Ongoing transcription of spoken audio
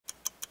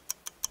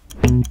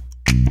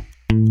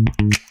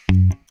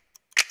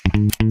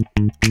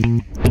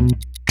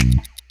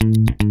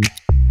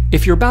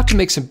If you're about to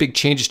make some big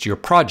changes to your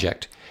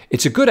project,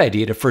 it's a good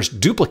idea to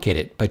first duplicate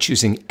it by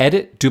choosing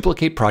Edit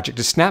Duplicate Project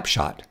to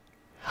Snapshot.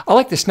 I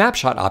like the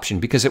Snapshot option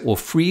because it will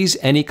freeze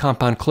any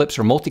compound clips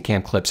or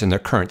multicam clips in their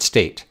current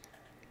state.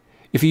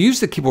 If you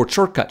use the keyboard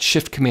shortcut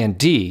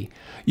Shift-Command-D,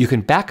 you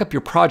can back up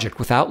your project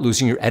without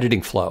losing your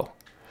editing flow.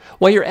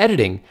 While you're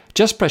editing,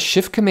 just press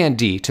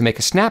Shift-Command-D to make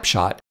a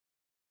snapshot,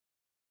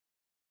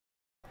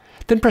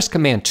 then press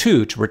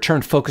Command-2 to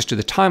return focus to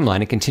the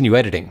timeline and continue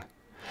editing.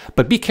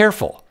 But be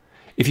careful.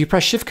 If you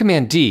press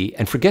Shift-Command-D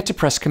and forget to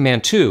press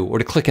Command-2 or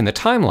to click in the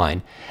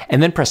timeline,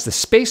 and then press the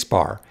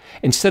spacebar,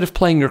 instead of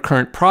playing your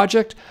current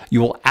project,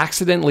 you will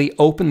accidentally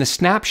open the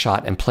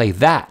snapshot and play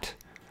that.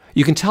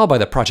 You can tell by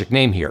the project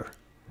name here.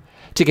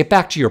 To get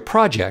back to your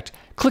project,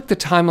 click the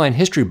Timeline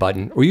History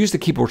button or use the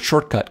keyboard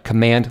shortcut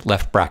Command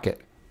left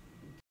bracket.